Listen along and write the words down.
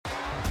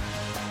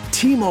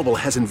T-Mobile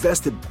has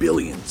invested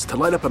billions to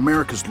light up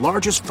America's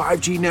largest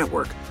 5G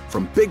network,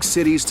 from big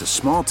cities to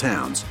small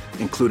towns,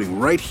 including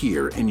right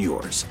here in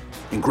yours.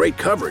 And great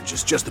coverage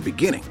is just the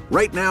beginning.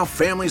 Right now,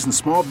 families and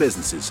small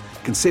businesses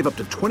can save up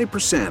to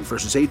 20%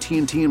 versus AT&T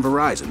and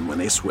Verizon when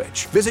they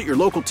switch. Visit your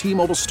local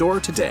T-Mobile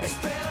store today.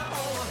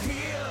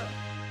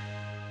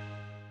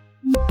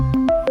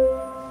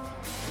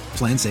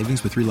 Plan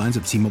savings with 3 lines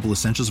of T-Mobile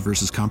Essentials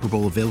versus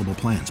comparable available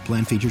plans.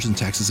 Plan features and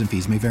taxes and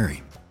fees may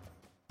vary.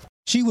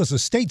 She was a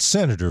state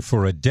senator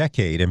for a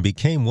decade and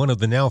became one of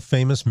the now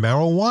famous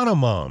marijuana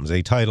moms,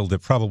 a title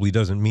that probably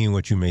doesn't mean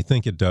what you may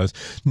think it does.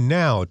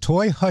 Now,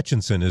 Toy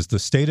Hutchinson is the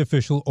state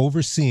official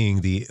overseeing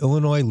the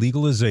Illinois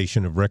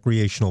legalization of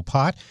recreational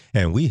pot,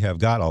 and we have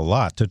got a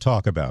lot to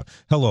talk about.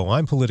 Hello,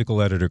 I'm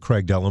political editor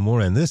Craig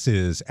Dellamore, and this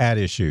is At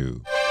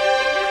Issue.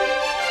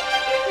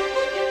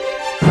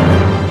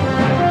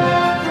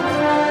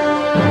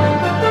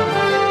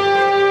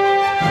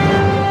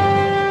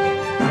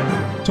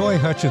 Toy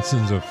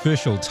Hutchinson's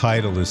official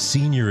title is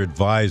Senior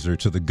Advisor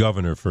to the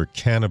Governor for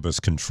Cannabis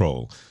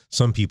Control.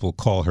 Some people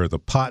call her the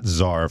pot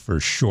czar for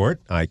short.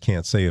 I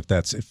can't say if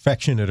that's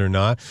affectionate or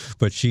not,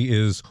 but she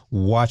is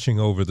watching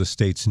over the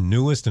state's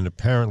newest and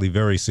apparently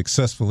very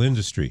successful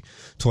industry.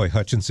 Toy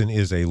Hutchinson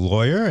is a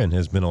lawyer and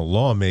has been a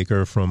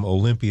lawmaker from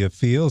Olympia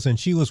Fields, and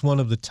she was one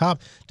of the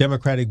top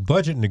Democratic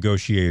budget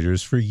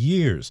negotiators for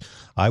years.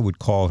 I would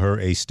call her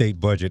a state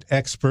budget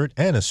expert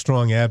and a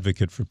strong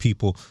advocate for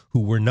people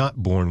who were not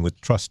born with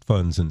trust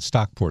funds and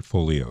stock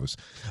portfolios.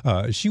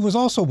 She was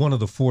also one of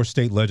the 4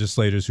 state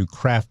legislators who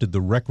crafted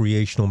the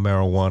recreational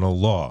marijuana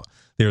law.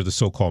 They're the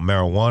so-called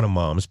marijuana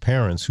moms,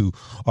 parents who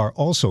are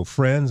also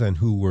friends and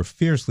who were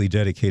fiercely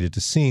dedicated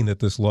to seeing that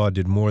this law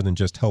did more than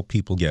just help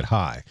people get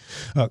high.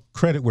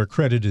 Credit where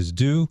credit is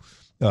due.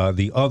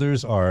 The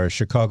others are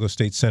Chicago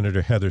State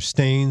Senator Heather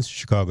Staines,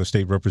 Chicago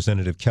State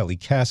Representative Kelly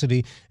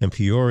Cassidy, and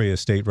Peoria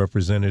State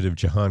Representative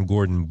Jahan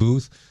Gordon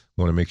Booth.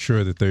 I want to make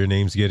sure that their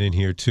names get in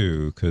here,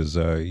 too, because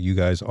you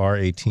guys are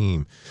a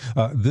team.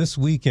 This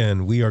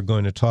weekend, we are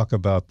going to talk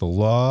about the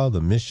law,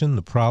 the mission,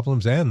 the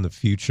problems, and the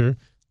future.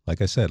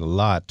 Like I said, a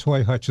lot.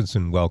 Toy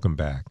Hutchinson, welcome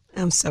back.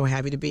 I'm so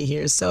happy to be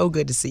here. So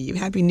good to see you.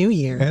 Happy New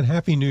Year. And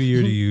Happy New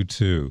Year to you,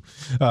 too.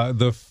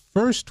 The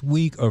first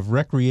week of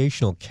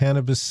recreational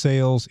cannabis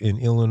sales in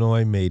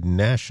Illinois made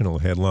national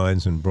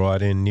headlines and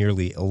brought in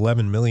nearly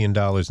 $11 million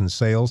in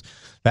sales.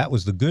 That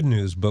was the good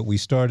news, but we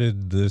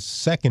started the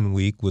second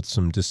week with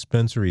some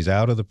dispensaries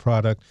out of the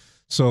product.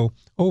 So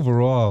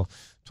overall,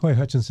 Toy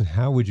Hutchinson,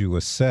 how would you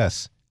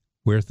assess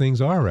where things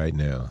are right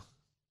now?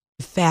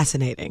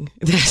 Fascinating.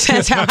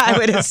 That's how I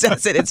would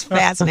assess it. It's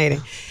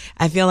fascinating.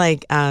 I feel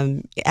like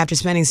after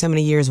spending so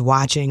many years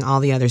watching all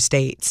the other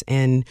states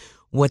and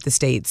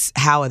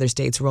how other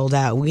states rolled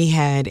out, we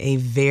had a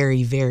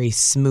very, very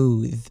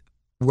smooth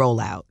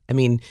rollout. I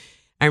mean,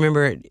 I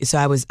remember, so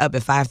I was up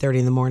at 5:30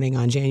 in the morning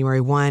on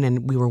January 1,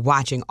 and we were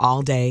watching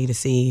all day to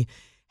see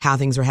how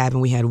things were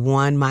happening. We had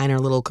one minor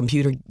little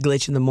computer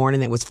glitch in the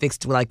morning that was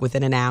fixed like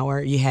within an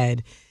hour. You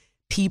had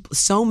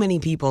so many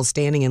people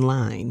standing in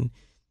line.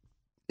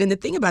 And the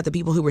thing about the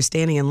people who were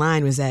standing in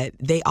line was that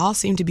they all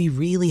seemed to be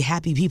really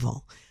happy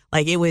people.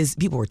 Like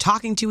people were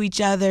talking to each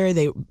other.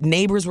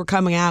 Neighbors were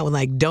coming out with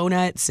like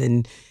donuts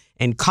and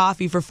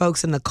coffee for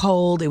folks in the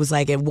cold. It was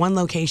like at one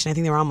location, I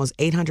think there were almost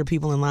 800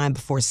 people in line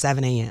before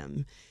 7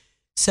 a.m.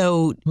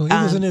 So it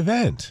was an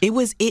event. It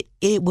was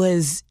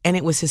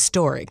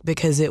historic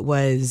because it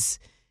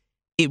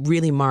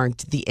really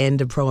marked the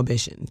end of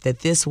prohibition.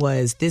 That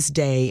this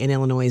day in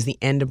Illinois is the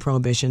end of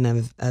prohibition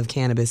of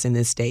cannabis in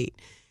this state.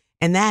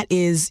 And that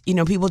is,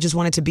 people just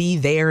wanted to be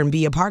there and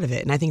be a part of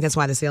it. And I think that's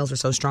why the sales were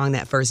so strong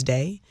that first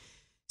day.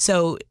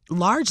 So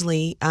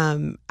largely,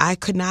 I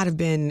could not have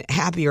been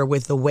happier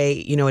with the way,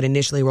 it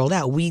initially rolled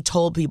out. We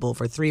told people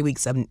for 3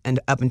 weeks and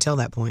up until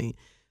that point,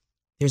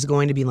 there's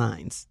going to be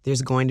lines.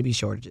 There's going to be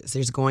shortages.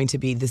 There's going to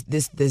be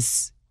the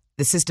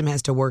system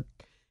has to work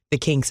the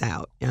kinks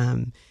out.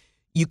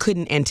 You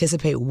couldn't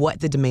anticipate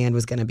what the demand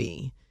was going to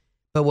be.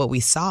 But what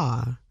we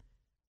saw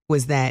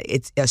was that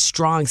it's a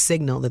strong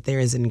signal that there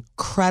is an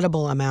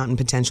incredible amount and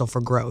potential for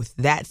growth.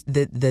 That's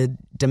the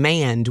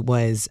demand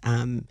was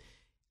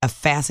a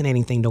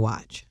fascinating thing to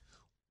watch.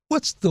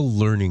 What's the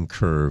learning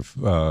curve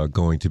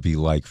going to be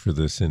like for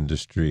this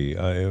industry?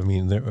 I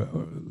mean,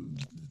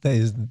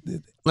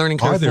 learning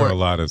curve. Are there a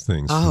lot of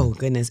things? Oh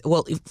goodness!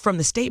 Well, from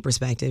the state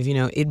perspective,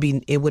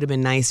 it would have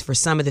been nice for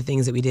some of the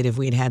things that we did if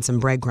we had had some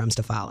breadcrumbs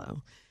to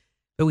follow,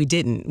 but we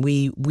didn't.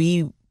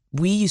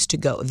 We used to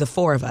go, the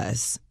 4 of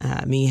us,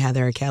 me,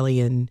 Heather,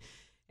 Kelly, and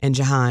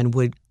Jahan,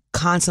 would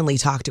constantly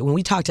when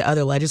we talked to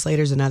other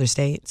legislators in other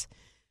states,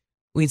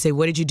 we'd say,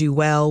 what did you do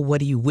well? What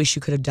do you wish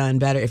you could have done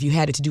better? If you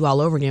had it to do all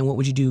over again, what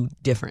would you do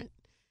different?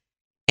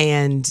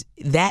 And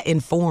that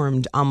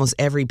informed almost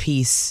every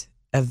piece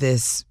of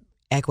this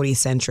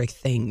equity-centric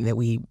thing that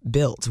we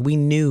built. We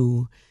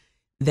knew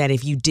that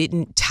if you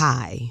didn't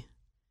tie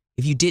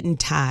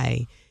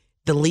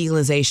the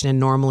legalization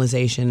and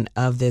normalization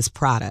of this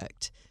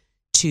product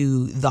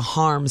to the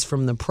harms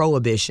from the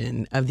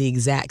prohibition of the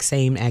exact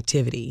same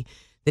activity,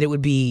 that it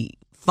would be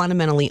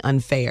fundamentally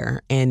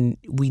unfair, and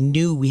we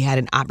knew we had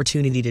an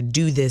opportunity to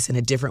do this in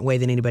a different way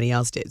than anybody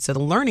else did. So the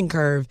learning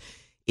curve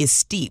is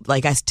steep.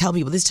 Like I tell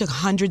people, this took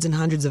hundreds and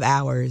hundreds of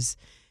hours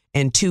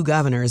and 2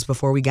 governors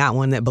before we got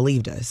one that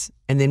believed us.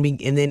 And then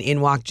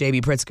in walked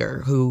J.B.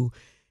 Pritzker, who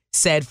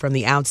said from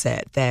the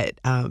outset that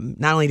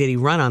not only did he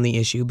run on the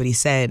issue, but he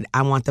said,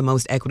 I want the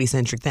most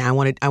equity-centric thing. I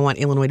want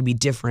Illinois to be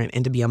different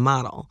and to be a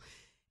model.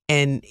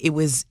 And it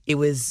was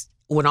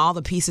when all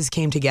the pieces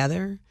came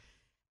together.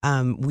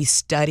 We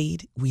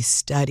studied,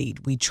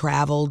 we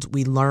traveled,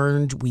 we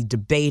learned, we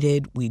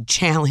debated, we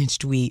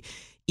challenged,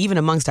 even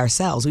amongst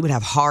ourselves, we would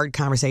have hard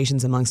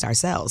conversations amongst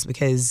ourselves,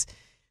 because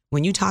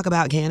when you talk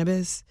about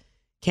cannabis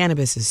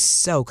is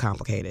so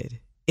complicated.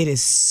 It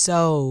is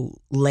so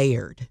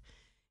layered,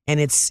 and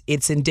it's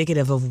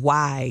indicative of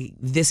why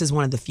this is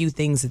one of the few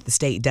things that the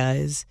state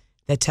does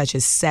that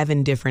touches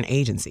 7 different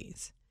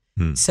agencies.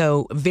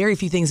 So very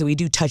few things that we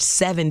do touch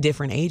 7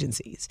 different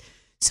agencies.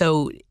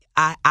 So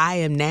I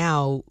am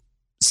now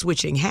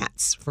switching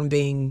hats from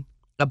being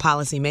a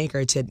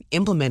policymaker to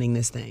implementing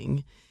this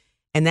thing.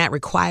 And that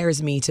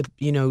requires me to,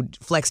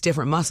 flex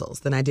different muscles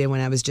than I did when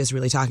I was just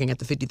really talking at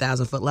the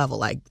 50,000 foot level.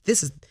 Like,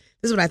 this is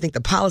what I think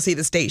the policy of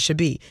the state should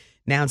be.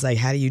 Now it's like,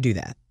 how do you do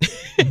that?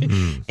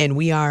 And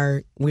we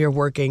are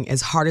working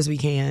as hard as we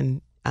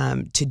can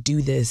to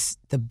do this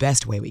the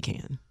best way we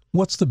can.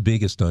 What's the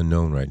biggest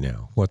unknown right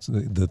now? What's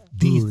the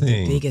thing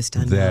the biggest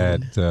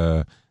unknown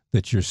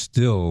that you're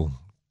still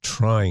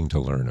trying to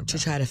learn about? To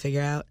try to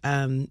figure out.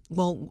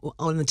 Well,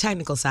 on the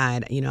technical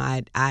side,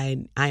 I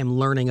am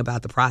learning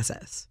about the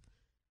process.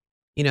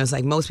 It's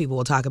like most people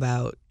will talk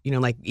about,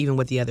 like even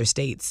what the other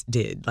states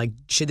did. Like,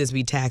 should this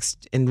be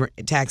taxed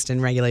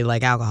and regulated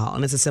like alcohol?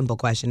 And it's a simple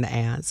question to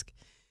ask.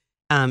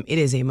 It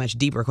is a much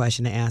deeper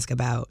question to ask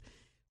about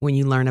when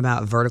you learn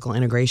about vertical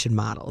integration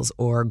models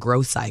or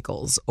growth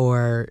cycles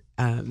or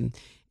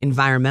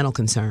environmental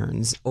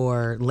concerns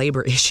or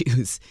labor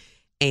issues.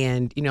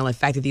 And, the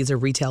fact that these are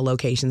retail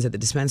locations at the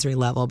dispensary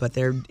level, but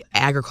they're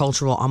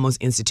agricultural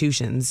almost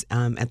institutions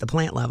at the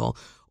plant level,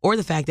 or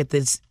the fact that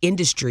this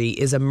industry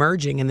is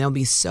emerging and there'll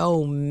be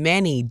so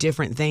many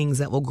different things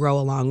that will grow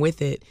along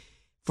with it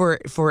for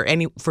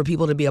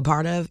people to be a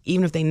part of,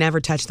 even if they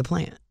never touch the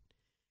plant.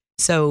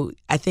 So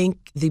I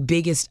think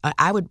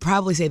I would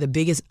probably say the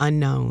biggest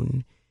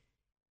unknown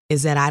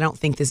is that I don't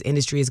think this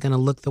industry is going to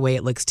look the way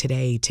it looks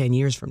today 10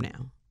 years from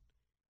now.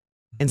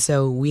 And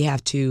so we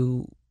have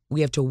to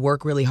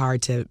work really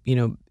hard to,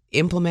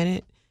 implement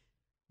it,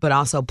 but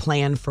also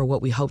plan for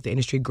what we hope the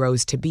industry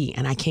grows to be.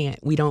 And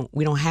we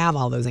don't have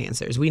all those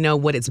answers. We know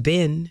what it's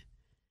been,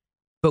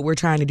 but we're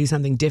trying to do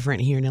something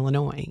different here in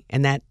Illinois.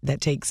 And that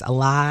takes a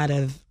lot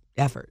of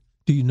effort.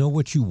 Do you know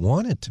what you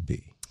want it to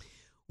be?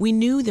 We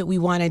knew that we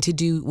wanted to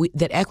do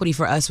that. Equity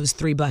for us was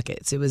 3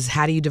 buckets. It was,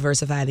 how do you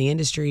diversify the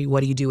industry?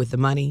 What do you do with the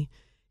money?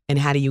 And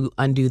how do you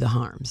undo the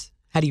harms?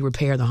 How do you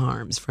repair the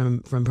harms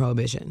from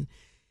prohibition?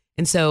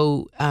 And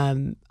so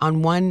on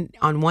one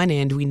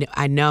end,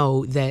 I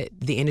know that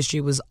the industry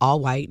was all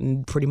white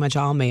and pretty much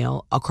all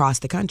male across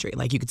the country.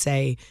 Like, you could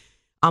say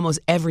almost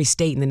every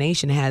state in the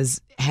nation has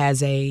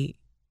a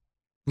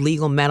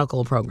legal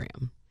medical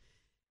program.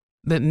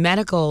 But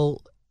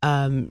medical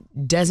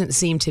doesn't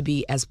seem to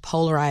be as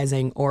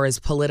polarizing or as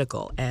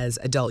political as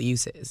adult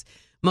use is.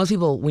 Most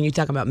people, when you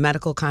talk about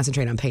medical,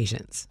 concentrate on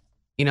patients.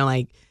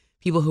 Like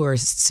people who are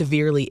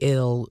severely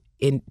ill,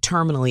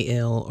 terminally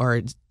ill,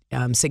 or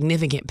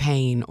significant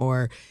pain,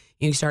 or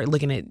you start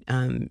looking at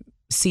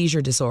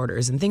seizure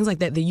disorders and things like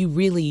that. That you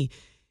really,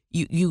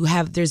 you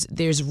have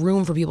there's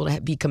room for people to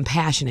be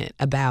compassionate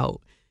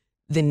about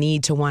the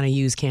need to want to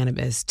use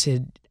cannabis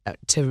to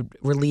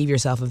relieve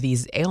yourself of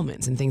these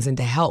ailments and things, and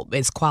to help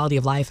its quality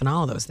of life and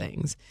all of those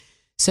things.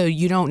 So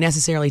you don't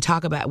necessarily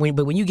talk about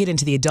but when you get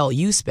into the adult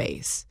use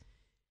space,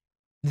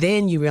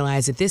 then you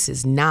realize that this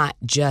is not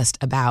just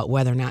about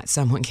whether or not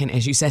someone can,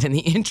 as you said in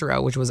the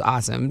intro, which was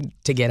awesome,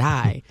 to get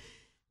high.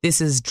 This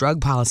is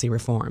drug policy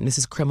reform. This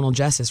is criminal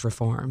justice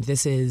reform.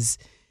 This is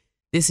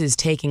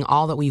taking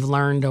all that we've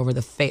learned over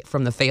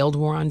from the failed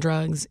war on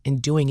drugs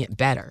and doing it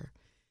better.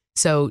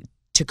 So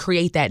to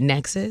create that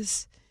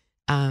nexus,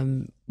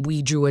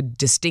 we drew a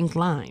distinct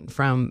line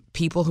from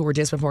people who were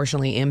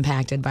disproportionately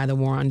impacted by the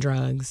war on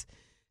drugs,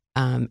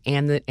 and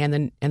the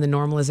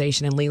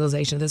normalization and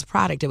legalization of this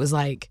product. It was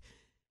like,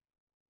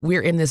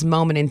 we're in this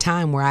moment in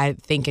time where I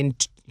think in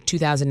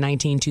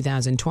 2019,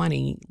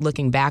 2020,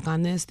 looking back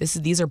on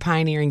these are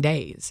pioneering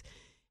days.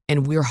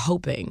 And we're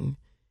hoping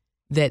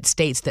that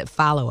states that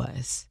follow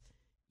us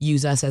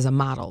use us as a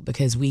model,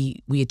 because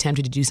we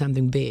attempted to do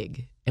something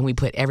big and we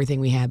put everything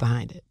we had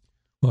behind it.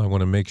 Well, I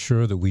want to make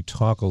sure that we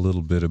talk a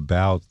little bit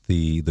about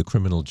the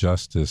criminal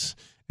justice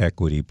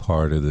equity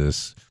part of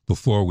this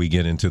before we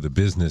get into the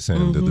business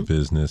end of the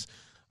business,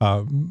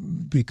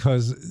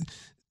 because,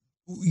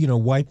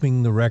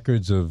 wiping the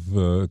records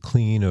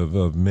clean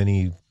of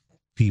many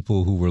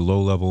people who were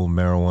low-level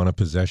marijuana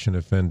possession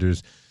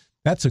offenders,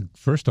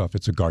 First off,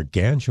 it's a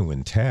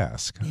gargantuan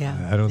task.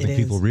 Yeah, I don't think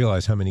people is.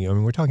 realize how many. I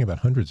mean, we're talking about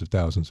hundreds of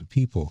thousands of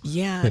people.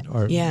 Yeah, that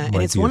are, and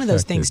it's one of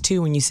those things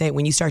too. When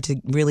you start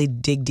to really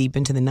dig deep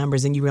into the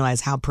numbers, and you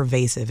realize how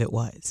pervasive it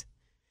was.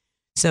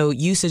 So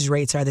usage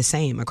rates are the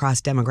same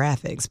across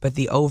demographics, but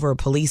the over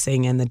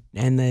policing and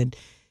the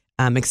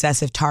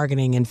excessive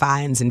targeting and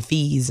fines and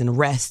fees and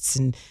arrests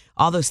and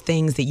all those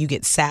things that you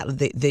get saddled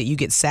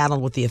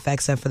with the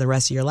effects of for the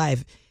rest of your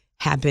life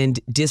happened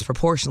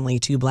disproportionately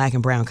to Black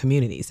and brown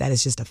communities. That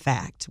is just a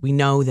fact. We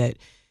know that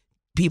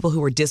people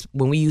who were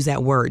when we use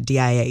that word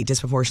DIA,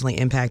 disproportionately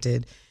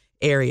impacted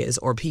areas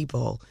or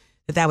people,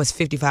 that was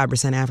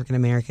 55% African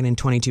American and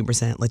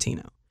 22%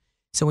 Latino.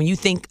 So when you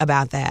think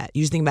about that,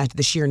 you just think about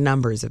the sheer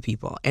numbers of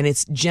people, and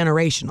it's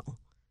generational.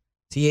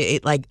 So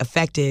it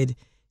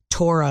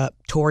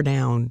tore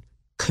down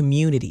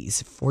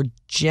communities for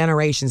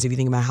generations if you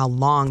think about how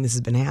long this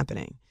has been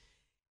happening.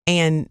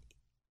 And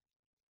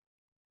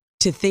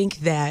to think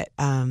that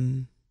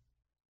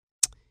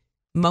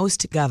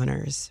most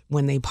governors,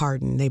 when they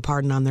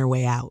pardon on their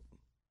way out.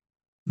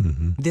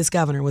 Mm-hmm. This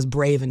governor was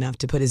brave enough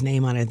to put his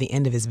name on it at the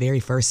end of his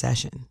very first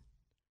session.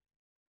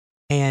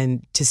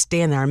 And to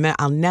stand there,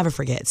 I'll never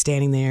forget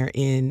standing there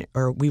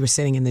we were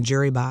sitting in the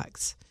jury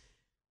box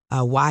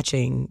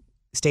watching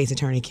State's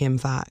Attorney Kim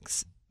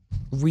Foxx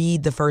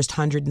read the first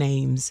 100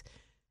 names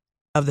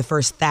of the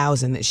first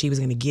 1,000 that she was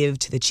going to give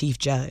to the chief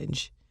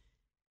judge.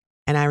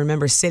 And I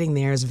remember sitting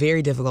there. It was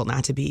very difficult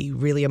not to be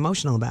really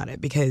emotional about it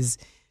because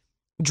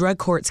drug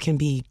courts can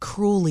be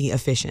cruelly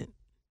efficient.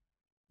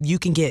 You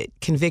can get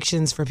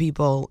convictions for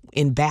people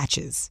in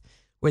batches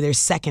where there's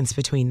seconds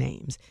between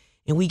names.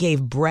 And we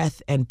gave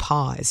breath and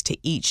pause to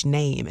each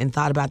name and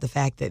thought about the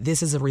fact that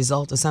this is a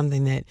result of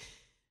something that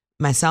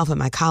myself and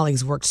my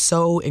colleagues worked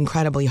so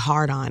incredibly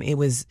hard on.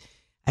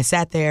 I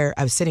sat there,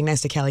 I was sitting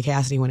next to Kelly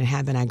Cassidy when it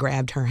happened. I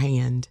grabbed her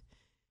hand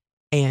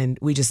and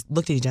we just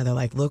looked at each other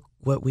like, look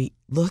what we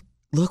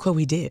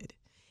did.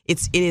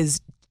 It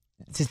is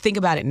to think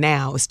about it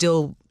now, it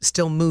still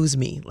moves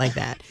me like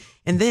that.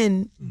 And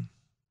then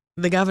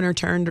the governor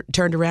turned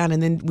around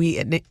and then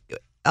we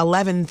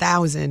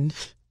 11,000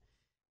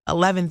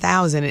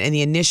 in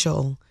the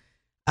initial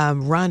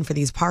run for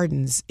these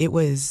pardons.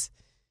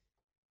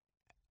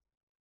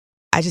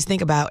 I just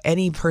think about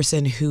any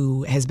person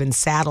who has been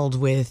saddled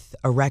with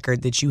a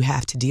record that you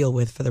have to deal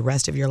with for the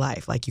rest of your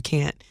life. Like you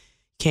can't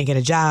get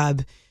a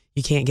job,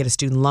 you can't get a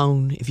student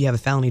loan if you have a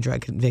felony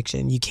drug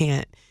conviction, you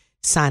can't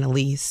sign a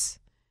lease.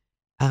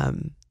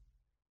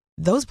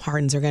 Those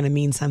pardons are going to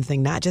mean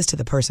something not just to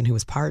the person who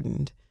was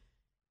pardoned,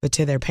 but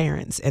to their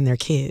parents and their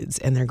kids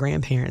and their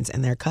grandparents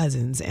and their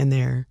cousins and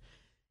their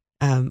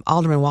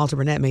Alderman Walter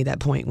Burnett made that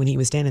point when he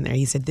was standing there.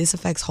 He said, this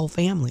affects whole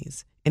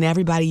families and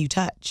everybody you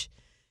touch.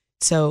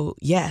 So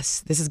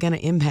yes, this is going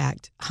to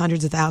impact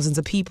hundreds of thousands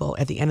of people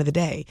at the end of the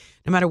day.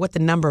 No matter what the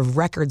number of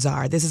records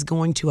are, this is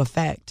going to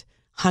affect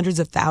hundreds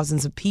of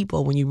thousands of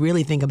people when you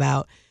really think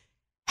about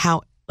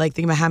how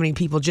many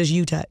people just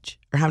you touch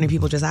or how many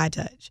people just I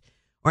touch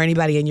or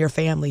anybody in your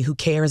family who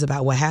cares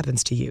about what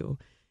happens to you.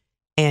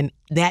 And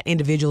that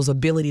individual's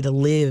ability to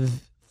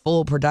live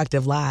full,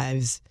 productive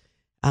lives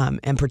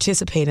and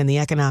participate in the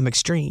economic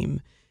stream.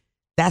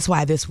 That's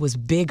why this was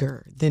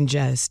bigger than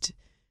just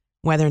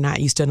whether or not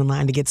you stood in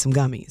line to get some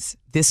gummies.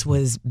 This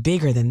was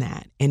bigger than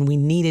that. And we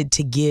needed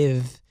to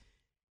give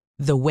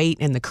the weight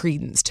and the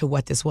credence to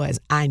what this was.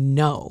 I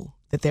know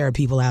that there are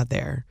people out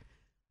there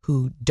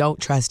who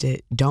don't trust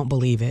it, don't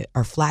believe it,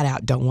 or flat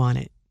out don't want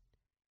it.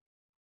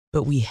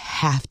 But we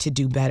have to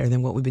do better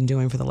than what we've been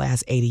doing for the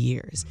last 80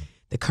 years.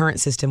 The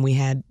current system we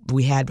had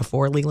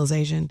before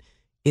legalization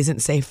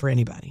isn't safe for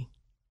anybody.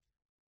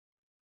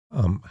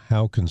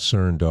 How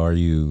concerned are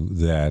you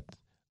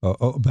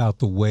about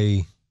the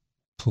way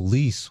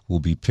police will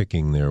be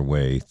picking their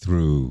way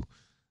through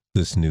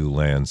this new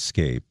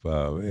landscape?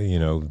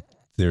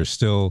 You're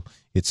still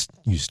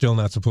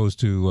not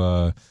supposed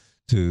to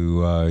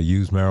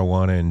use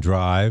marijuana and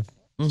drive.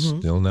 Mm-hmm.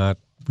 Still not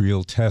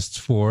real tests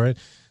for it.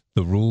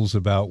 The rules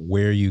about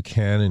where you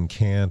can and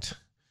can't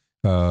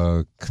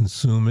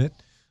consume it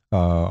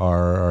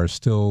are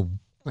still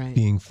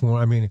being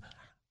formed. I mean,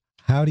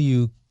 how do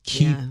you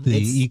keep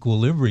the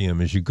equilibrium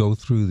as you go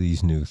through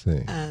these new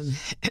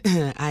things?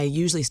 I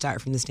usually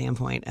start from the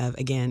standpoint of,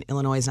 again,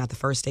 Illinois is not the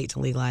first state to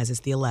legalize,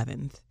 it's the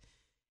 11th.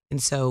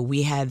 And so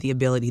we had the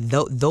ability,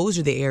 those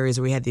are the areas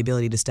where we had the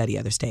ability to study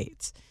other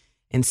states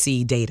and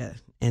see data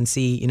and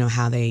see,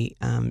 how they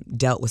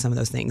dealt with some of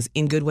those things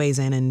in good ways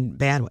and in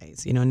bad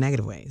ways, in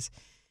negative ways.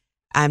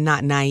 I'm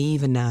not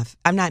naive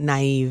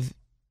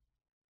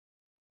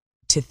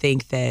to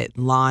think that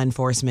law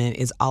enforcement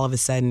is all of a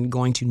sudden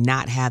going to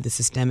not have the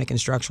systemic and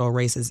structural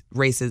issues with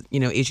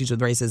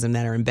racism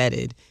that are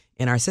embedded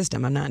in our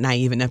system. I'm not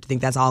naive enough to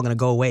think that's all going to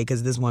go away because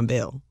of this one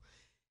bill.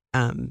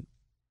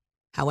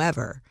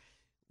 However,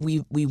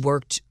 we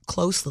worked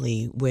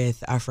closely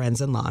with our friends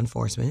in law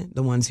enforcement,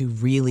 the ones who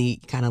really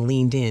kind of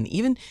leaned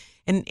in.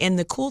 And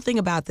the cool thing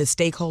about the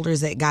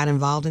stakeholders that got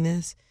involved in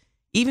this,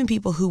 even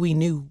people who we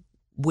knew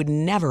would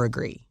never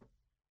agree,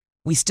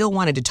 we still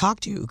wanted to talk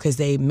to because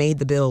they made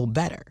the bill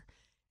better.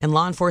 And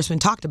law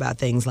enforcement talked about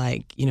things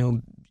like,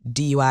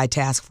 DUI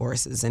task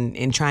forces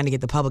and trying to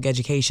get the public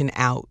education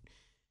out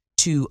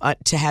to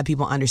have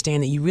people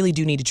understand that you really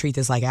do need to treat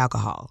this like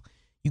alcohol.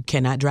 You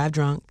cannot drive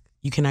drunk.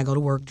 You cannot go to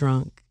work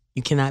drunk.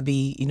 You cannot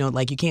be,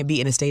 you can't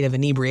be in a state of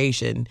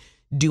inebriation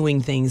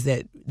doing things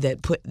that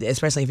put,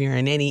 especially if you're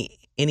in any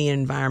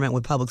environment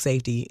with public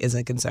safety is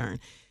a concern.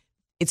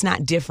 It's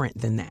not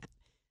different than that.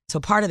 So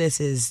part of this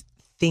is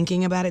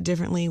thinking about it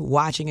differently,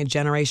 watching a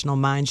generational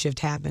mind shift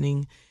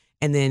happening,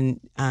 and then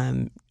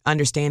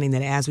understanding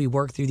that as we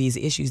work through these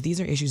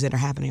are issues that are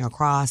happening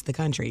across the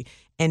country.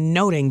 And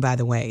noting, by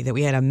the way, that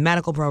we had a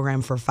medical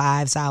program for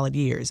 5 solid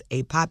years,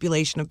 a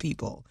population of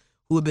people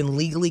who have been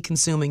legally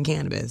consuming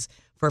cannabis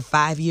for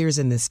 5 years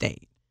in this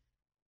state.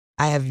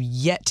 I have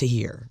yet to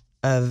hear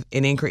of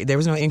an increase. There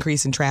was no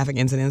increase in traffic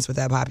incidents with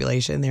that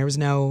population.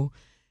 The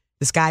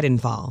sky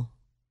didn't fall.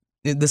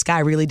 The sky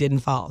really didn't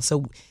fall.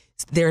 So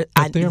they're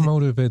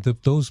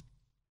motivated.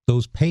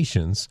 Those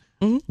patients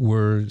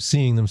were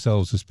seeing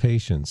themselves as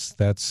patients.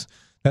 That's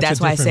a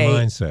different why I say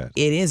mindset.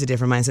 It is a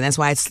different mindset. That's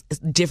why it's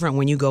different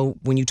when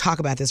you talk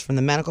about this from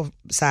the medical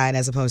side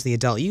as opposed to the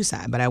adult use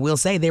side. But I will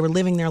say they were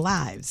living their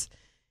lives.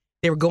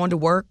 They were going to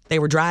work. They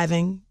were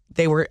driving.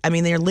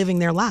 They're living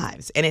their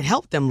lives, and it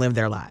helped them live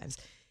their lives.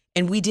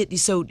 And we did.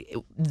 So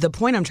the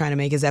point I'm trying to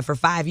make is that for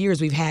 5 years,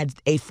 we've had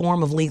a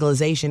form of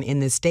legalization in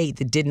this state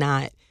that did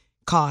not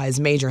cause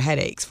major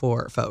headaches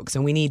for folks.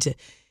 And we need to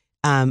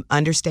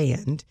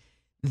understand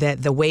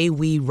that the way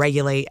we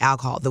regulate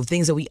alcohol, the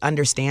things that we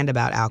understand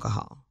about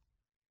alcohol,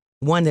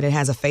 one, that it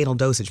has a fatal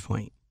dosage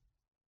point.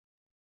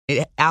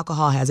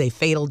 Alcohol has a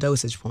fatal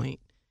dosage point,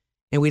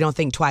 and we don't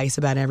think twice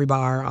about every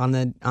bar on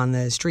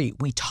the street.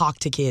 We talk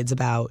to kids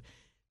about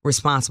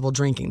responsible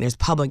drinking. There's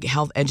public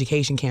health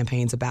education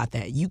campaigns about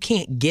that. You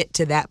can't get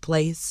to that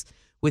place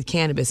with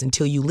cannabis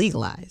until you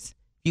legalize.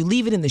 If you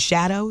leave it in the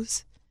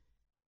shadows,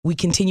 we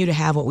continue to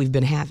have what we've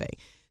been having.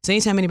 So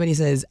anytime anybody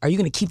says, are you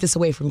going to keep this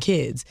away from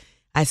kids?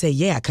 I say,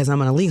 yeah, because I'm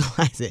going to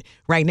legalize it.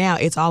 Right now,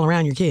 it's all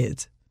around your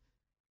kids.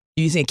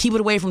 You say, keep it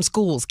away from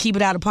schools, keep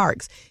it out of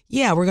parks.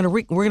 Yeah, we're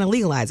gonna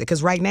legalize it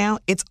because right now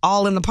it's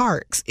all in the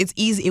parks. It's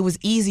easy. It was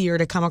easier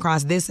to come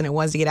across this than it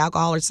was to get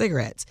alcohol or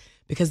cigarettes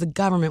because the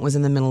government was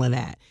in the middle of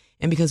that,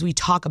 and because we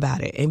talk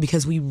about it, and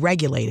because we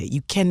regulate it.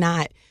 You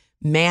cannot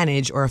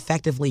manage or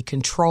effectively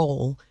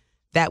control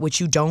that which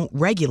you don't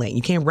regulate.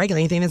 You can't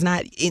regulate anything that's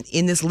not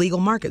in this legal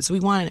market. So we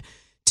want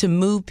to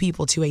move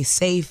people to a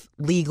safe,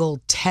 legal,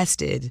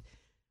 tested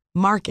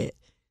market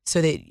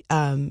so that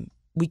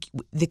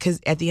because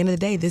at the end of the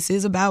day, this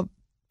is about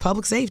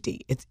public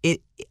safety.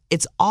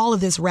 It's all of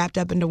this wrapped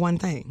up into one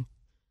thing.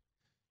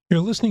 You're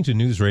listening to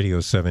News Radio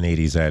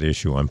 780's At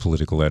Issue. I'm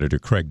political editor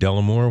Craig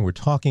Dellamore. We're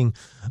talking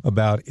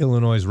about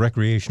Illinois'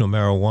 recreational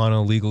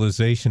marijuana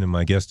legalization, and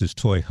my guest is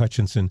Toy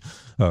Hutchinson,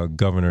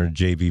 Governor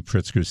J.B.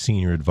 Pritzker's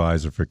senior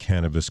advisor for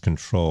cannabis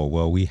control.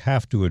 Well, we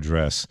have to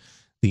address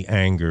the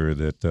anger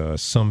that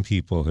some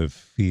people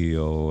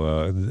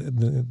feel.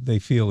 They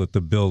feel that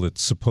the bill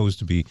that's supposed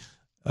to be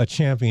a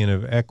champion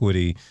of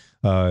equity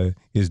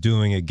is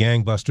doing it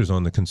gangbusters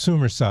on the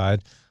consumer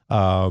side,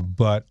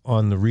 but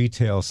on the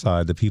retail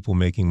side, the people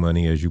making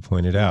money, as you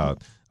pointed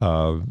out,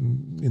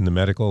 in the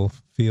medical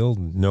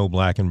field, no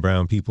black and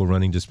brown people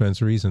running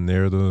dispensaries, and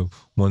they're the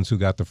ones who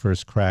got the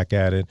first crack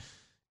at it.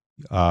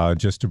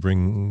 Just to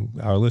bring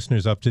our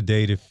listeners up to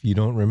date, if you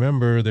don't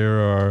remember,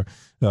 there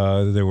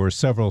were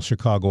several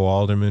Chicago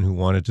aldermen who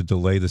wanted to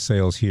delay the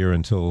sales here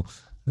until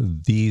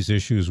these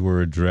issues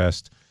were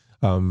addressed.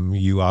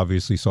 You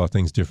obviously saw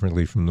things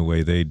differently from the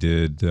way they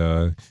did.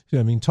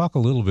 Talk a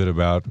little bit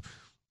about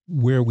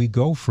where we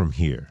go from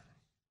here.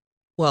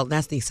 Well,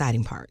 that's the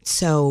exciting part.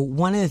 So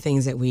one of the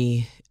things that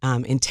we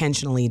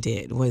intentionally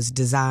did was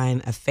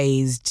design a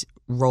phased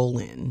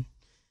roll-in.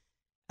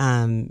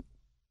 I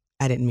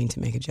didn't mean to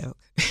make a joke.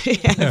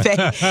 It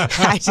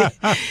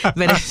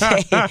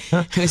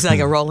was like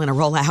a roll in, a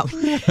roll out.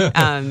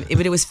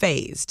 But it was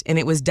phased, and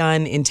it was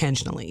done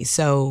intentionally.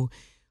 So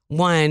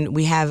one,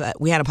 we had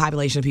a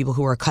population of people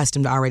who were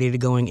accustomed already to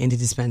going into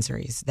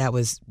dispensaries. That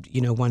was,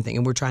 one thing.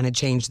 And we're trying to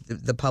change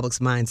the public's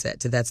mindset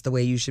to that's the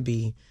way you should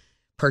be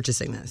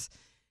purchasing this.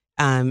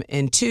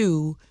 And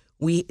two,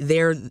 we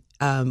had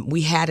a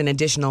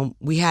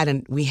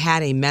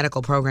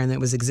medical program that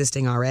was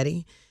existing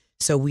already.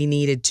 So we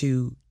needed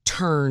to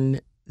turn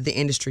the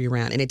industry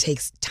around, and it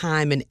takes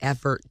time and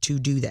effort to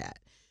do that.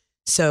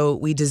 So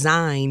we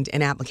designed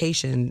an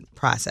application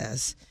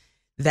process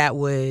that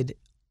would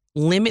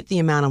limit the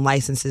amount of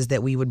licenses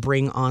that we would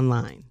bring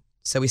online.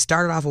 So we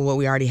started off with what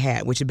we already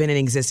had, which had been in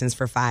existence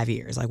for 5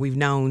 years. Like, we've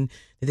known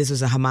that this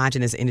was a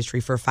homogenous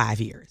industry for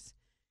 5 years.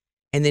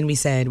 And then we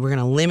said, we're going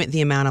to limit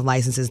the amount of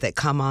licenses that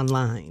come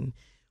online.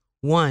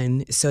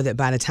 One, so that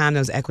by the time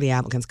those equity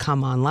applicants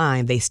come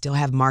online, they still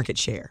have market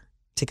share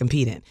to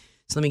compete in.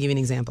 So let me give you an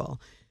example.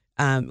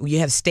 You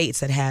have states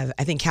that have,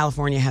 I think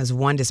California has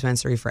one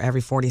dispensary for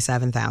every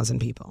 47,000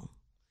 people.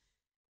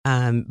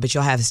 But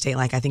you'll have a state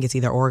like, I think it's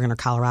either Oregon or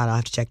Colorado. I'll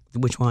have to check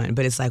which one.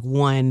 But it's like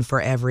one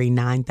for every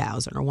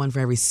 9,000 or one for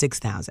every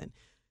 6,000.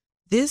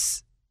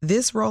 This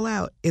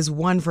rollout is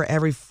one for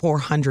every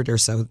 400 or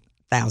so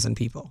thousand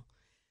people.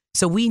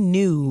 So we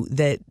knew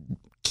that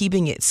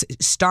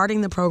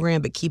starting the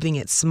program but keeping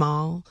it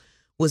small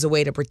was a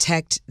way to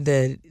protect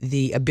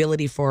the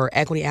ability for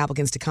equity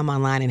applicants to come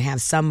online and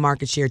have some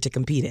market share to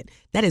compete in.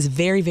 That is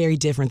very, very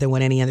different than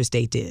what any other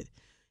state did.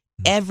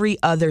 Every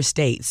other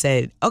state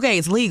said, okay,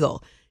 it's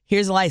legal.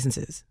 Here's the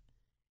licenses.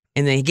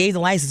 And they gave the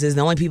licenses.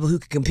 The only people who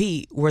could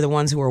compete were the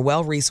ones who were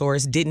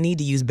well-resourced, didn't need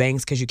to use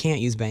banks because you can't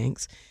use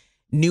banks.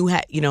 Knew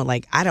how,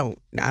 like, I don't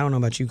know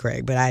about you,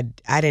 Craig, but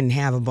I didn't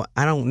have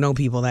I don't know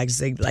people that just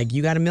say, like,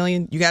 you got $1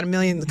 million? You got $1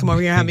 million? Come over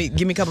here,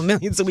 give me a couple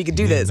million so we could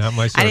do this. Not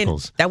my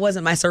circles. That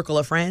wasn't my circle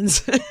of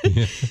friends.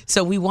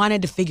 So we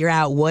wanted to figure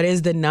out what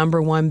is the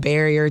number one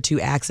barrier to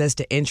access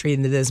to entry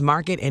into this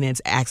market, and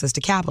it's access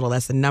to capital.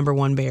 That's the number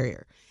one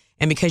barrier.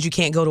 And because you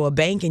can't go to a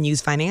bank and use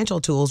financial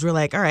tools, we're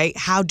like, all right,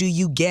 how do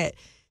you get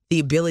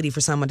the ability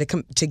for someone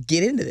to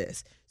get into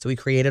this? So we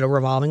created a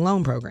revolving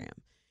loan program.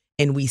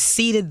 And we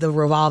seeded the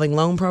revolving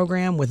loan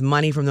program with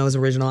money from those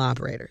original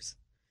operators.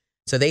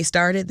 So they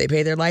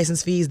paid their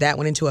license fees. That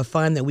went into a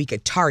fund that we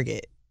could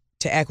target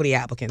to equity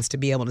applicants to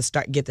be able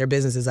to get their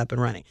businesses up and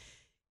running.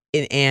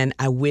 And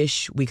I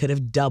wish we could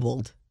have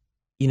doubled,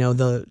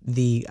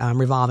 the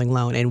revolving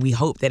loan. And we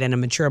hope that in a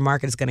mature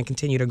market, it's going to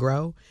continue to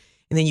grow.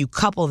 And then you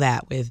couple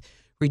that with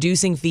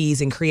reducing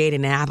fees and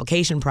creating an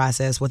application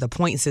process with a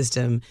point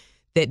system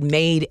that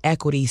made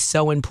equity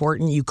so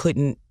important you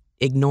couldn't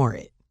ignore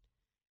it,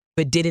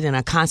 but did it in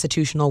a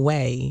constitutional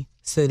way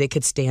so that it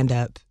could stand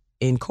up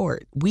in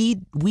court. We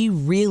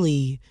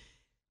really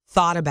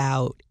thought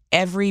about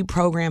every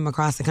program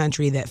across the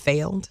country that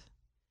failed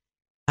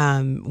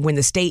when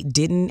the state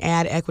didn't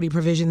add equity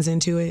provisions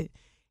into it,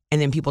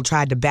 and then people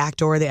tried to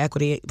backdoor the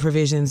equity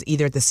provisions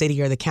either at the city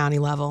or the county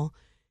level.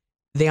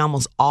 They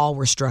almost all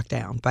were struck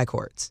down by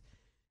courts.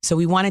 So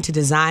we wanted to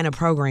design a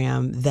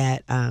program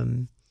that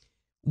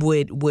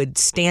would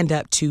stand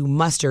up to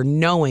muster,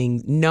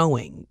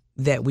 knowing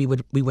that we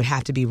would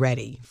have to be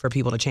ready for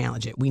people to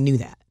challenge it. We knew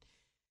that.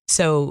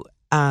 So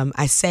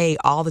I say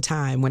all the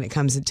time when it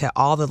comes to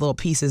all the little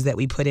pieces that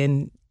we put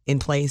in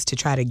place to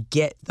try to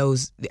get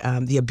those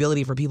the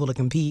ability for people to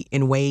compete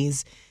in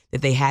ways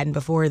that they hadn't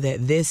before,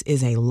 that this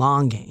is a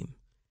long game.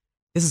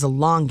 This is a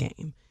long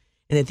game.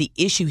 And that the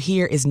issue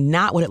here is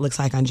not what it looks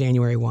like on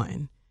January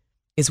 1.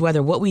 It's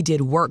whether what we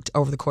did worked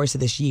over the course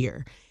of this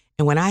year.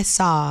 And when we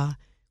saw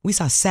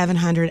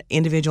 700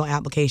 individual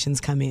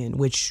applications come in,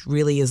 which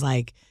really is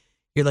like,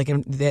 you're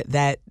looking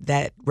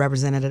that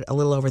represented a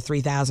little over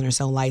 3,000 or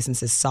so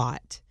licenses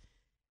sought.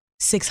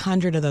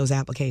 600 of those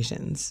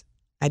applications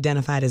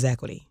identified as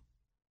equity.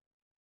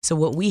 So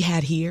what we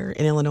had here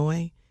in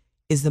Illinois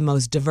is the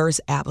most diverse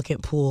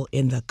applicant pool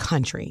in the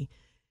country.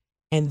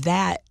 And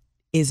that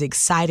is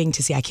exciting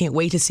to see. I can't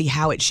wait to see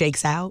how it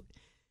shakes out.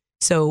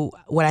 So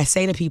what I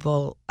say to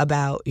people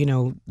about,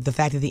 the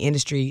fact that the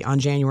industry on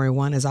January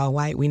 1 is all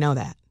white, we know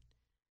that.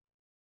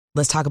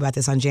 Let's talk about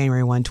this on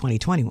January 1,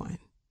 2021.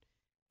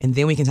 And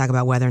then we can talk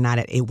about whether or not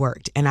it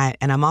worked. And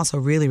I'm also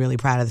really, really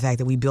proud of the fact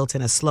that we built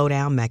in a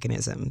slowdown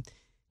mechanism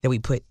that we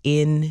put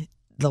in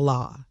the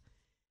law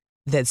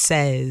that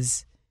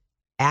says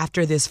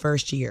after this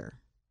first year,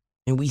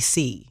 and we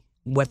see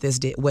what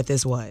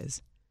this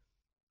was,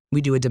 we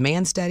do a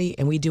demand study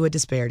and we do a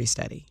disparity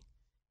study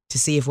to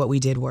see if what we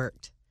did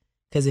worked.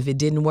 Because if it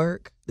didn't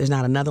work, there's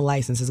not another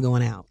license that's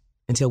going out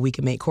until we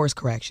can make course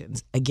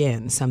corrections.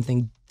 Again,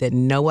 something that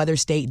no other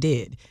state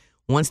did.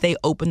 Once they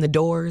opened the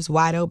doors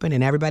wide open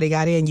and everybody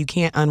got in, you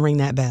can't unring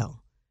that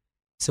bell.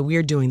 So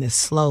we're doing this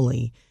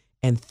slowly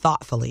and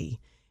thoughtfully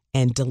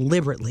and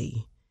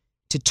deliberately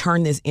to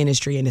turn this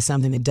industry into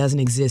something that doesn't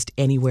exist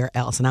anywhere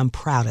else. And I'm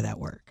proud of that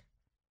work.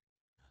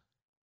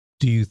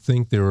 Do you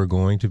think there are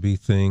going to be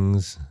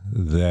things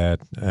that,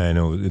 I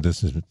know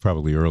this is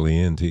probably early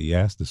in to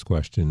ask this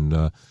question,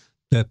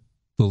 that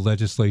the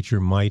legislature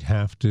might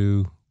have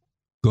to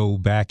go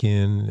back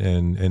in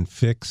and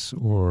fix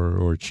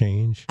or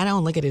change? I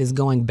don't look at it as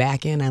going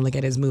back in. I look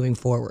at it as moving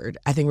forward.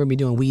 I think we're going to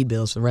be doing weed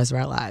bills for the rest of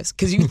our lives.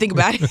 Because you think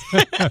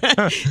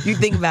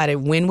about it.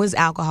 When was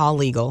alcohol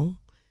legal?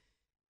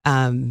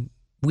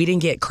 We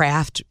didn't get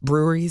craft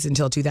breweries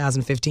until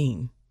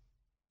 2015.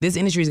 This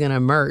industry is going to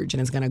emerge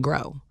and it's going to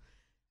grow.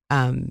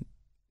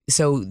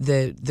 So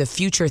the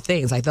future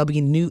things, like there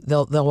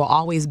will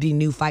always be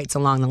new fights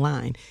along the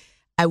line.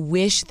 I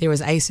wish there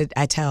was, I was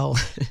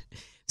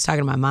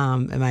talking to my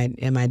mom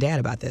and my dad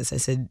about this. I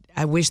said,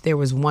 I wish there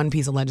was one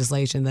piece of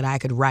legislation that I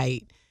could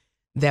write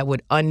that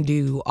would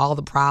undo all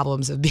the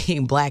problems of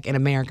being black in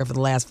America for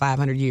the last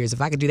 500 years.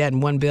 If I could do that in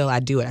one bill,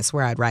 I'd do it. I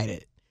swear I'd write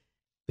it.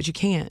 But you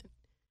can't.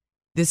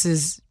 This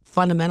is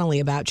fundamentally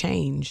about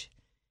change,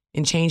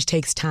 and change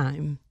takes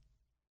time,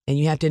 and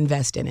you have to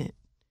invest in it.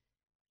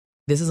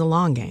 This is a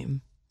long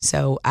game.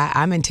 So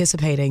I'm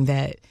anticipating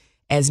that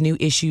as new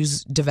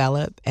issues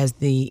develop, as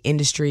the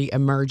industry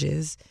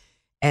emerges,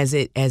 as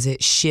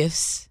it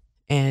shifts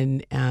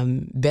and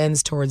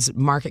bends towards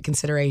market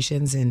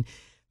considerations and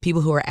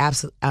people who are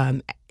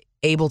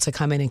able to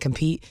come in and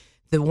compete.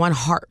 The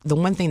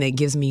one thing that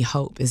gives me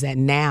hope is that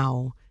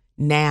now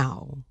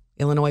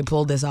Illinois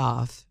pulled this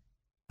off.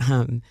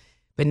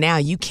 But now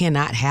you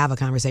cannot have a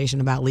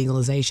conversation about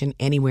legalization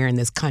anywhere in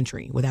this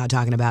country without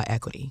talking about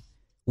equity.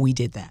 We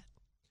did that.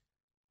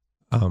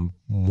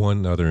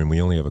 One other, and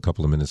we only have a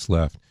couple of minutes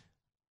left.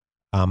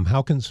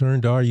 How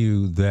concerned are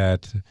you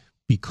that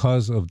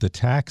because of the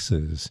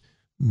taxes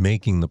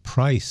making the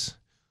price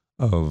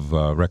of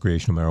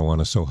recreational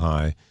marijuana so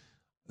high,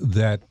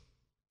 that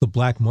the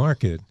black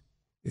market,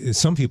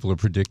 some people are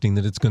predicting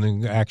that it's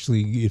going to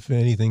actually, if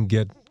anything,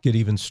 get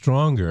even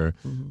stronger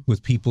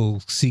with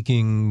people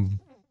seeking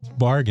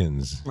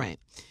bargains? Right.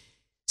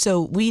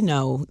 So we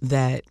know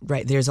that,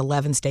 there's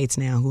 11 states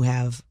now who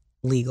have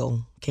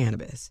legal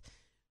cannabis.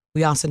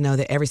 We also know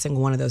that every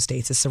single one of those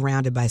states is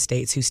surrounded by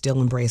states who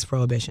still embrace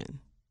prohibition.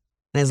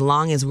 And as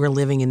long as we're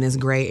living in this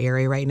gray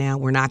area right now,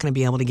 we're not going to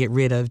be able to get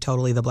rid of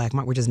totally the black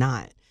market. We're just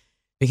not.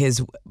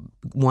 Because,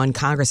 one,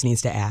 Congress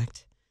needs to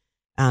act.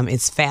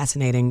 It's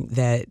fascinating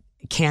that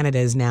Canada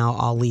is now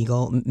all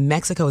legal.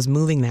 Mexico is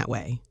moving that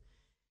way.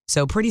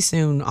 So pretty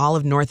soon, all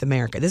of North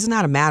America, this is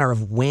not a matter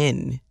of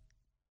when.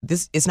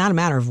 It's not a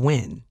matter of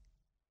when.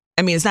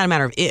 I mean, it's not a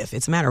matter of if.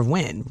 It's a matter of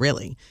when,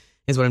 really,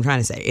 is what I'm trying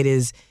to say. It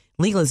is,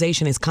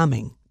 legalization is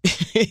coming.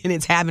 And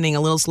it's happening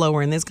a little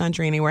slower in this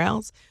country anywhere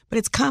else, but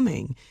it's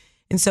coming.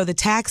 And so the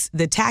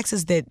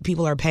taxes that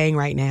people are paying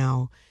right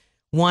now,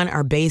 one,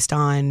 are based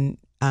on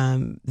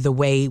the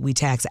way we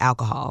tax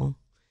alcohol.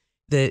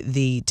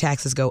 The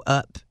taxes go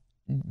up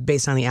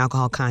based on the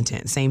alcohol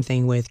content. Same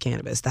thing with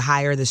cannabis. The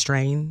higher the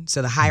strain,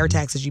 so the higher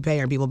taxes you pay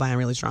are people buying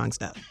really strong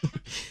stuff.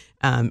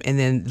 And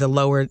then the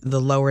lower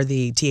the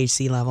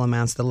THC level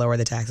amounts, the lower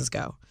the taxes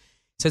go.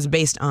 So it's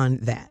based on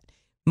that.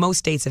 Most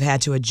states have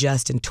had to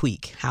adjust and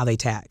tweak how they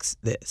tax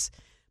this.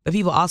 But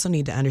people also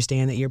need to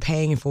understand that you're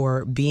paying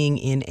for being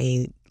in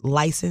a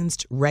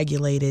licensed,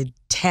 regulated,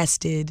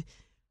 tested,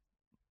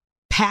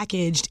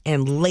 packaged,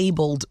 and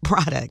labeled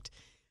product,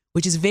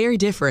 which is very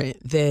different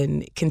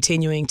than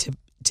continuing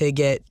to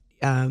get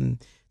the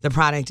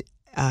product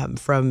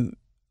from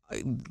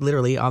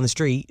literally on the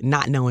street,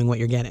 not knowing what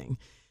you're getting.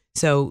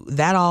 So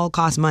that all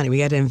costs money. We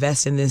got to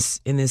invest in this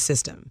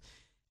system.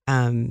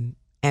 And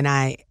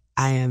I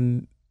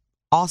am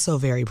also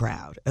very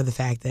proud of the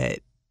fact that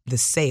the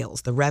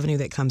sales, the revenue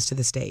that comes to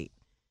the state,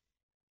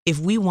 if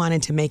we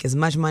wanted to make as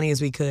much money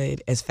as we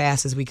could, as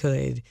fast as we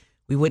could,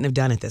 we wouldn't have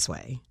done it this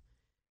way.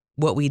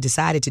 What we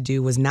decided to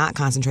do was not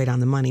concentrate on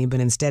the money, but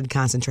instead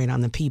concentrate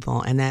on the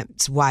people. And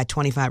that's why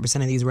 25%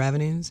 of these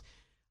revenues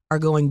are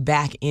going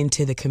back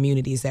into the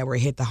communities that were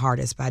hit the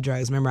hardest by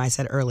drugs. Remember, I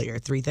said earlier,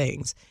 3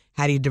 things.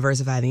 How do you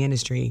diversify the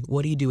industry?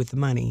 What do you do with the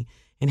money?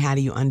 And how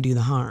do you undo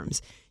the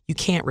harms? You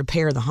can't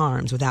repair the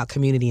harms without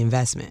community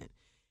investment.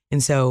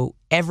 And so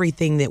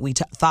everything that we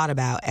thought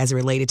about as it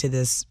related to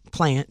this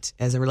plant,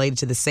 as it related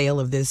to the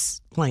sale of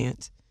this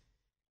plant,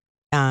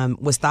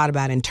 was thought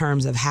about in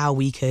terms of how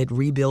we could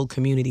rebuild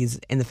communities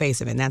in the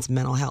face of it. And that's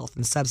mental health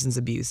and substance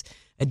abuse,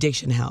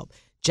 addiction help,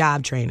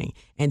 job training,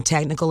 and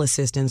technical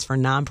assistance for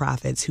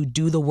nonprofits who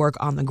do the work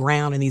on the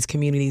ground in these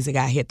communities that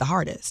got hit the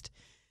hardest.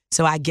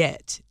 So I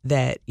get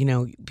that,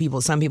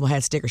 some people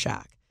had sticker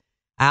shock.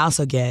 I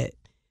also get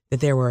that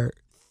there were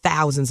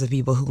thousands of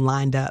people who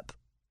lined up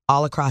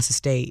all across the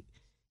state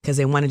because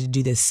they wanted to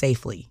do this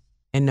safely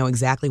and know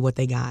exactly what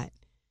they got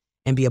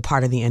and be a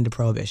part of the end of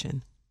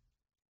prohibition.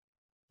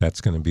 That's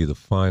going to be the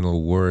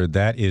final word.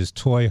 That is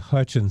Toy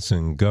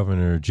Hutchinson,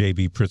 Governor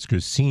J.B.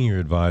 Pritzker's senior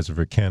advisor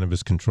for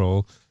cannabis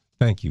control.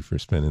 Thank you for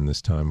spending this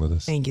time with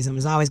us. Thank you so much.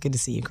 It's always good to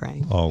see you,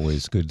 Craig.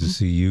 Always good to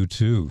see you,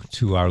 too.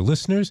 To our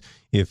listeners,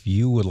 if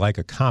you would like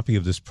a copy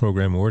of this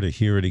program or to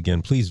hear it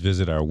again, please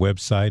visit our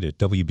website at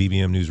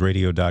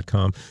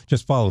WBBMNewsRadio.com.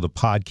 Just follow the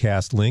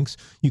podcast links.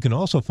 You can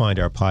also find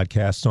our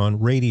podcasts on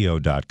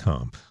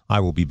radio.com.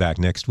 I will be back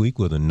next week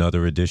with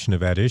another edition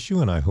of At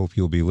Issue, and I hope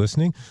you'll be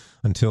listening.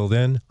 Until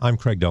then, I'm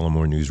Craig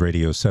Dellamore, News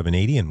Radio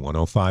 780 and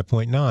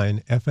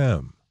 105.9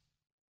 FM.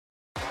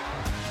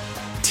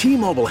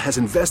 T-Mobile has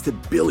invested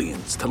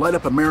billions to light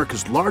up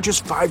America's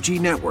largest 5G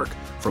network,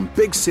 from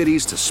big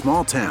cities to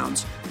small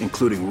towns,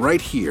 including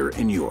right here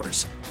in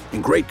yours.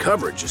 And great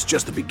coverage is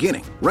just the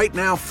beginning. Right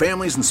now,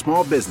 families and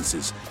small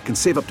businesses can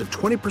save up to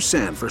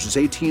 20% versus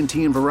AT&T and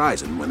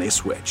Verizon when they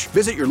switch.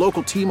 Visit your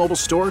local T-Mobile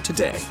store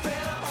today.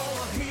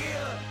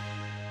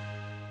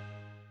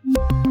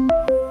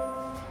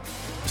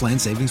 Plan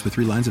savings with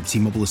 3 lines of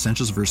T-Mobile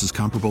Essentials versus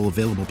comparable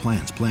available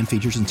plans. Plan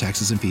features and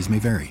taxes and fees may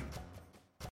vary.